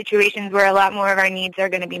born into situations where a lot more of our needs are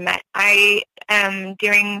going to be met. I am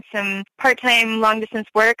doing some part-time long-distance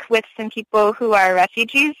work with some people who are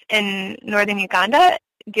refugees in northern Uganda,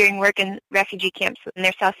 doing work in refugee camps, and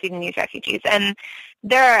they're South Sudanese refugees. And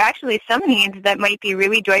there are actually some needs that might be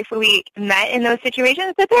really joyfully met in those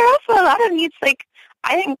situations, but there are also a lot of needs, I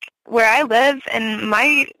think where I live and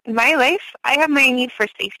my life, I have my need for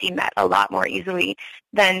safety met a lot more easily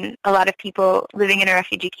than a lot of people living in a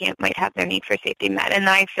refugee camp might have their need for safety met, and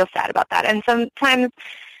I feel sad about that. And sometimes,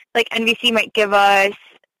 NVC might give us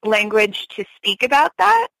language to speak about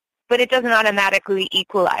that, but it doesn't automatically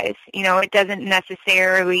equalize. It doesn't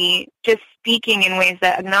necessarily, just speaking in ways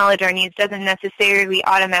that acknowledge our needs doesn't necessarily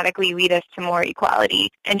automatically lead us to more equality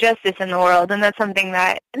and justice in the world. And that's something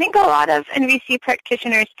that I think a lot of NVC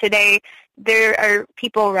practitioners today, there are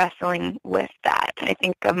people wrestling with that. I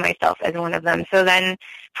think of myself as one of them. So then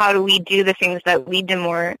how do we do the things that lead to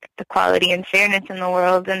more equality and fairness in the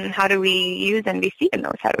world, and how do we use NVC in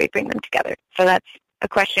those? How do we bring them together? So that's a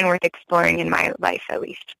question worth exploring in my life, at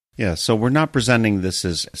least. Yeah, so we're not presenting this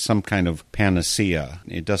as some kind of panacea.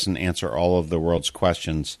 It doesn't answer all of the world's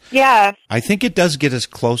questions. Yeah. I think it does get us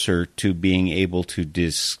closer to being able to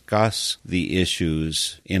discuss the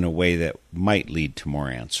issues in a way that might lead to more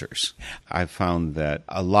answers. I've found that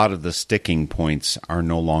a lot of the sticking points are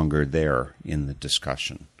no longer there in the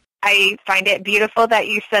discussion. I find it beautiful that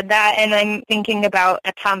you said that, and I'm thinking about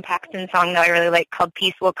a Tom Paxton song that I really like called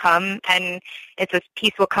Peace Will Come, and it's a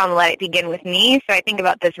peace will come, let it begin with me. So I think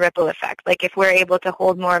about this ripple effect. If we're able to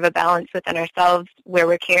hold more of a balance within ourselves where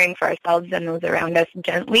we're caring for ourselves and those around us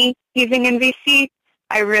gently using NVC,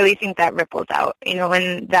 I really think that ripples out,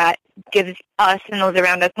 and that gives us and those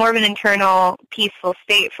around us more of an internal, peaceful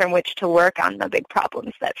state from which to work on the big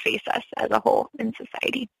problems that face us as a whole in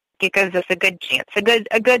society. It gives us a good chance, a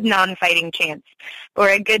good non-fighting chance, or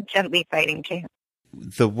a good gently fighting chance.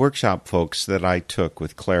 The workshop folks that I took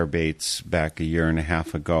with Claire Bates back a year and a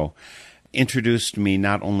half ago introduced me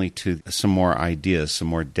not only to some more ideas, some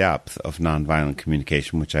more depth of nonviolent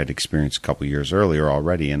communication, which I'd experienced a couple years earlier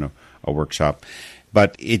already in a workshop,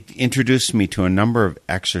 but it introduced me to a number of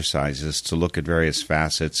exercises to look at various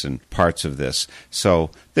facets and parts of this.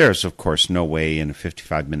 So there's, of course, no way in a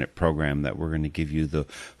 55-minute program that we're going to give you the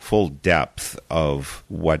full depth of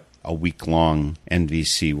what a week-long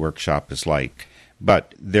NVC workshop is like.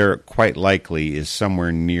 But there quite likely is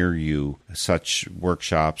somewhere near you such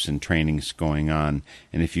workshops and trainings going on.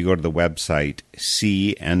 And if you go to the website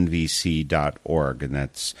cnvc.org, and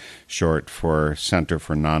that's short for Center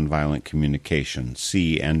for Nonviolent Communication,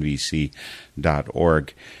 cnvc.org,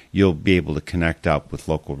 you'll be able to connect up with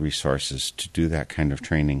local resources to do that kind of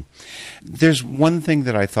training. There's one thing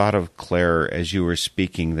that I thought of, Claire, as you were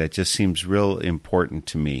speaking that just seems real important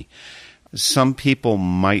to me. Some people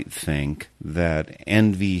might think that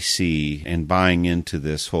NVC and buying into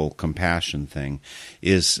this whole compassion thing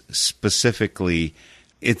is specifically,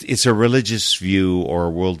 it's a religious view or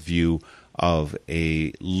a worldview of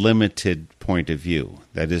a limited point of view.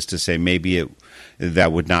 That is to say, maybe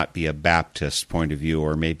that would not be a Baptist point of view,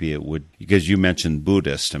 or maybe it would, because you mentioned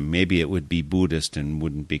Buddhist, and maybe it would be Buddhist and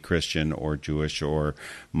wouldn't be Christian or Jewish or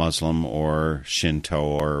Muslim or Shinto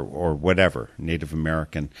or whatever, Native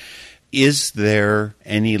American. Is there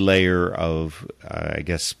any layer of,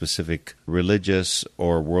 specific religious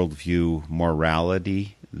or worldview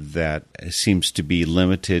morality that seems to be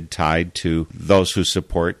limited, tied to those who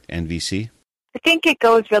support NVC? I think it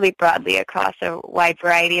goes really broadly across a wide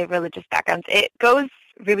variety of religious backgrounds. It goes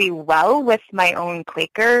really well with my own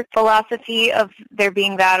Quaker philosophy of there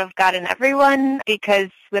being that of God in everyone, because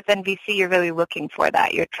with NVC you're really looking for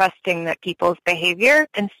that. You're trusting that people's behavior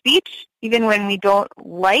and speech, even when we don't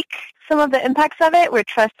like some of the impacts of it, we're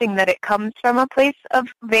trusting that it comes from a place of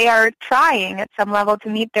they are trying at some level to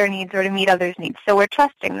meet their needs or to meet others' needs. So we're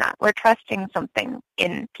trusting that. We're trusting something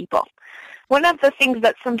in people. One of the things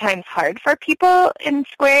that's sometimes hard for people in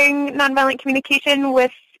squaring nonviolent communication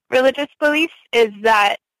with religious beliefs is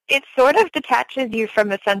that it sort of detaches you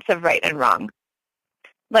from a sense of right and wrong.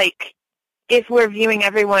 Like, if we're viewing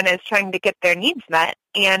everyone as trying to get their needs met,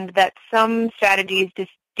 and that some strategies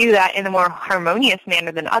just do that in a more harmonious manner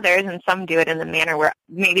than others, and some do it in the manner where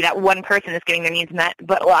maybe that one person is getting their needs met,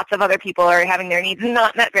 but lots of other people are having their needs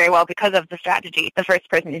not met very well because of the strategy the first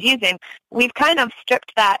person is using, we've kind of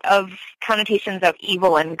stripped that of connotations of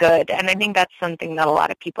evil and good, and I think that's something that a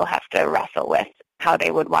lot of people have to wrestle with, how they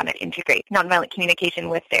would want to integrate nonviolent communication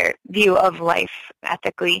with their view of life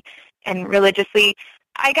ethically and religiously.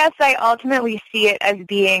 I guess I ultimately see it as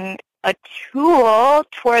being a tool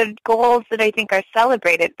toward goals that I think are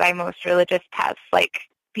celebrated by most religious paths, like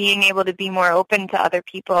being able to be more open to other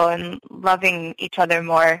people and loving each other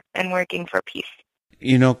more and working for peace.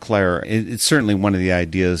 You know, Claire, it's certainly one of the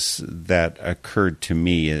ideas that occurred to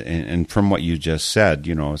me, and from what you just said,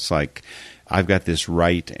 it's like I've got this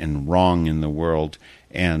right and wrong in the world,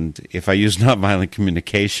 and if I use nonviolent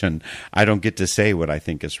communication, I don't get to say what I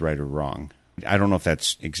think is right or wrong. I don't know if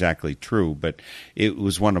that's exactly true, but it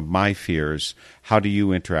was one of my fears. How do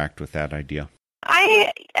you interact with that idea?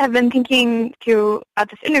 I have been thinking throughout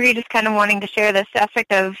this interview, just kind of wanting to share this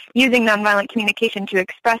aspect of using nonviolent communication to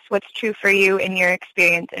express what's true for you in your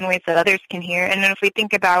experience in ways that others can hear. And then if we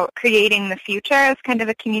think about creating the future as kind of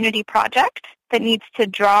a community project that needs to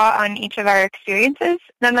draw on each of our experiences,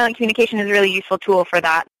 nonviolent communication is a really useful tool for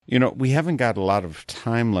that. We haven't got a lot of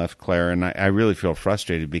time left, Claire, and I really feel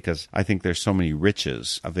frustrated because I think there's so many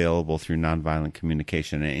riches available through nonviolent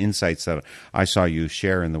communication and insights that I saw you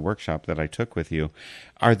share in the workshop that I took with you.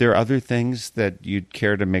 Are there other things that you'd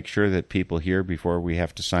care to make sure that people hear before we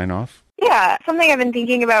have to sign off? Yeah, something I've been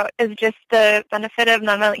thinking about is just the benefit of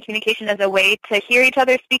nonviolent communication as a way to hear each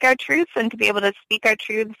other speak our truths and to be able to speak our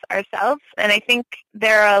truths ourselves. And I think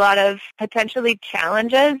there are a lot of potentially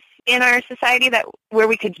challenges in our society where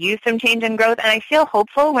we could use some change and growth. And I feel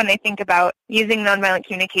hopeful when I think about using nonviolent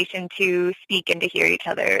communication to speak and to hear each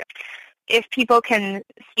other. If people can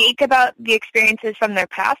speak about the experiences from their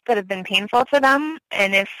past that have been painful to them,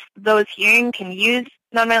 and if those hearing can use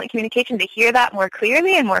nonviolent communication to hear that more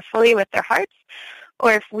clearly and more fully with their hearts,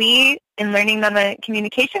 or if we in learning nonviolent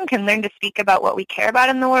communication can learn to speak about what we care about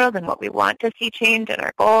in the world and what we want to see change and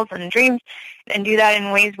our goals and dreams, and do that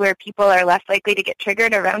in ways where people are less likely to get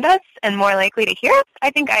triggered around us and more likely to hear us,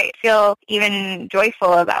 I think I feel even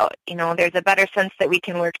joyful about, there's a better sense that we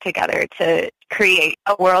can work together to create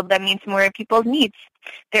a world that meets more of people's needs.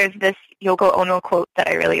 There's this Yoko Ono quote that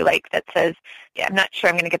I really like that says, I'm not sure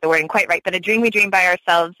I'm going to get the wording quite right, but a dream we dream by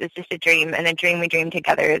ourselves is just a dream, and a dream we dream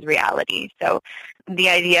together is reality. So the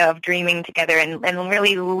idea of dreaming together and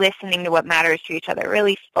really listening to what matters to each other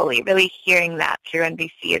really fully, really hearing that through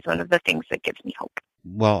NVC is one of the things that gives me hope.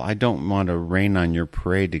 Well, I don't want to rain on your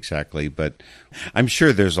parade exactly, but I'm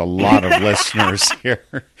sure there's a lot of listeners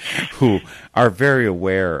here who are very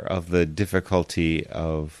aware of the difficulty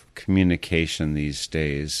of communication these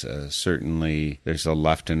days. Certainly there's a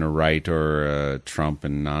left and a right, or a Trump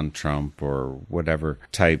and non-Trump, or whatever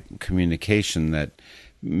type communication that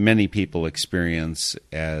many people experience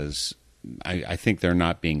as, I think they're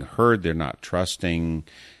not being heard, they're not trusting.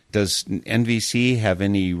 Does NVC have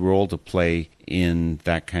any role to play in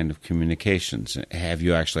that kind of communications? Have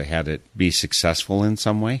you actually had it be successful in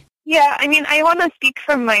some way? Yeah, I want to speak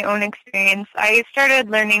from my own experience. I started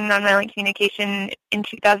learning nonviolent communication in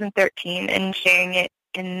 2013 and sharing it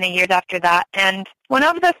in the years after that. And one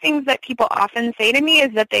of the things that people often say to me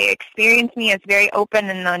is that they experience me as very open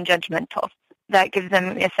and non-judgmental. That gives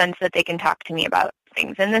them a sense that they can talk to me about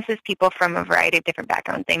things. And this is people from a variety of different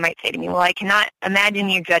backgrounds. They might say to me, well, I cannot imagine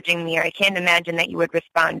you judging me, or I can't imagine that you would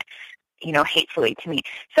respond, hatefully to me.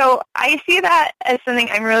 So I see that as something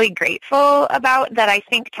I'm really grateful about, that I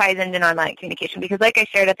think ties into nonviolent communication, because like I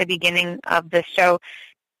shared at the beginning of this show,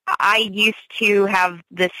 I used to have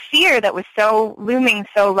this fear that was so looming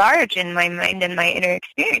so large in my mind and my inner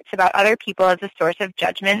experience about other people as a source of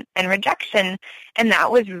judgment and rejection. And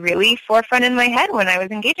that was really forefront in my head when I was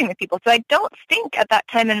engaging with people. So I don't think at that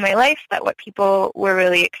time in my life that what people were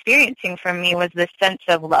really experiencing from me was this sense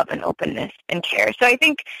of love and openness and care. So I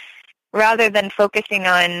think rather than focusing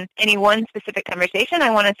on any one specific conversation, I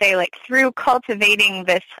want to say, through cultivating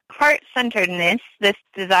this heart-centeredness, this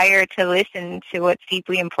desire to listen to what's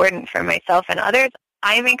deeply important for myself and others,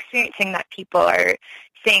 I'm experiencing that people are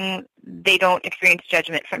saying they don't experience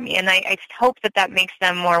judgment from me. And I hope that makes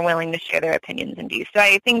them more willing to share their opinions and views. So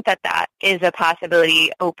I think that is a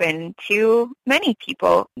possibility open to many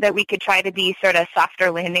people, that we could try to be sort of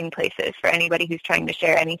softer landing places for anybody who's trying to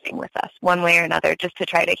share anything with us, one way or another, just to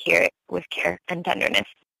try to hear it with care and tenderness.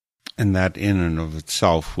 And that in and of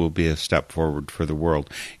itself will be a step forward for the world.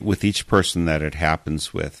 With each person that it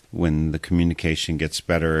happens with, when the communication gets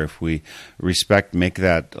better, if we make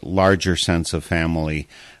that larger sense of family,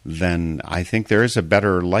 then I think there is a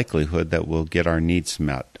better likelihood that we'll get our needs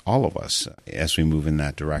met, all of us, as we move in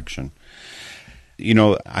that direction.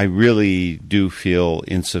 I really do feel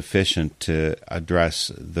insufficient to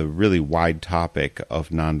address the really wide topic of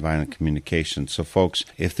nonviolent communication. So, folks,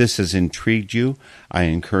 if this has intrigued you, I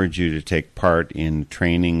encourage you to take part in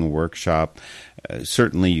training, a workshop.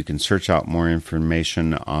 Certainly, you can search out more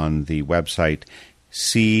information on the website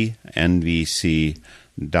cnvc.org,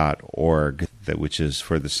 which is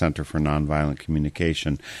for the Center for Nonviolent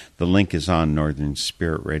Communication. The link is on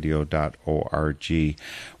northernspiritradio.org.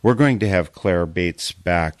 We're going to have Claire Bates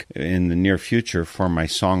back in the near future for my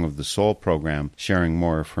Song of the Soul program, sharing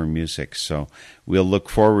more of her music. So we'll look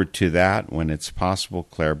forward to that when it's possible,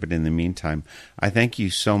 Claire. But in the meantime, I thank you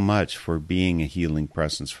so much for being a healing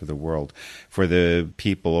presence for the world. For the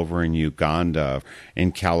people over in Uganda,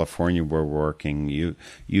 in California where we're working,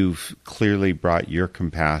 you've clearly brought your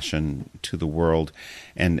compassion to the world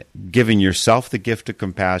and given yourself the gift of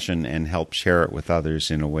compassion and help share it with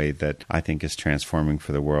others in a way that I think is transforming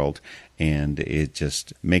for the world. And it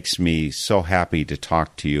just makes me so happy to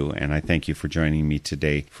talk to you. And I thank you for joining me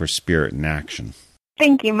today for Spirit in Action.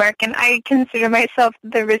 Thank you, Mark. And I consider myself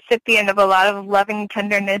the recipient of a lot of loving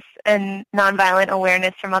tenderness and nonviolent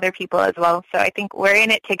awareness from other people as well. So I think we're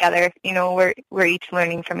in it together. We're each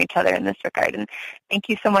learning from each other in this regard. And thank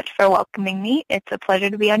you so much for welcoming me. It's a pleasure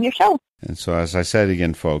to be on your show. And so, as I said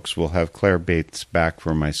again, folks, we'll have Claire Bates back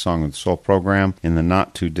for my Song of the Soul program in the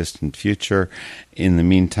not-too-distant future. In the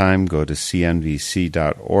meantime, go to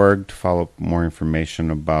cnvc.org to follow up more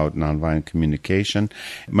information about nonviolent communication.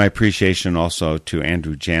 My appreciation also to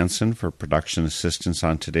Andrew Jansen for production assistance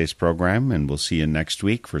on today's program, and we'll see you next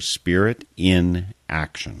week for Spirit in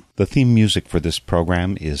Action. The theme music for this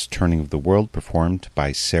program is Turning of the World, performed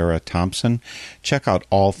by Sarah Thompson. Check out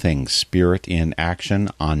all things Spirit in Action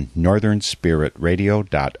on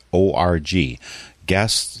northernspiritradio.org.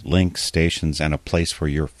 guests, links, stations, and a place for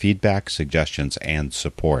your feedback, suggestions, and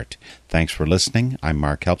support. Thanks for listening. I'm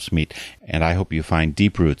Mark Helpsmeet, and I hope you find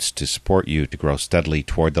deep roots to support you to grow steadily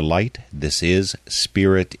toward the light. This is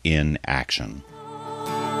Spirit in Action.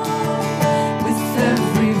 With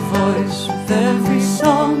every voice, with every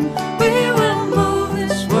song,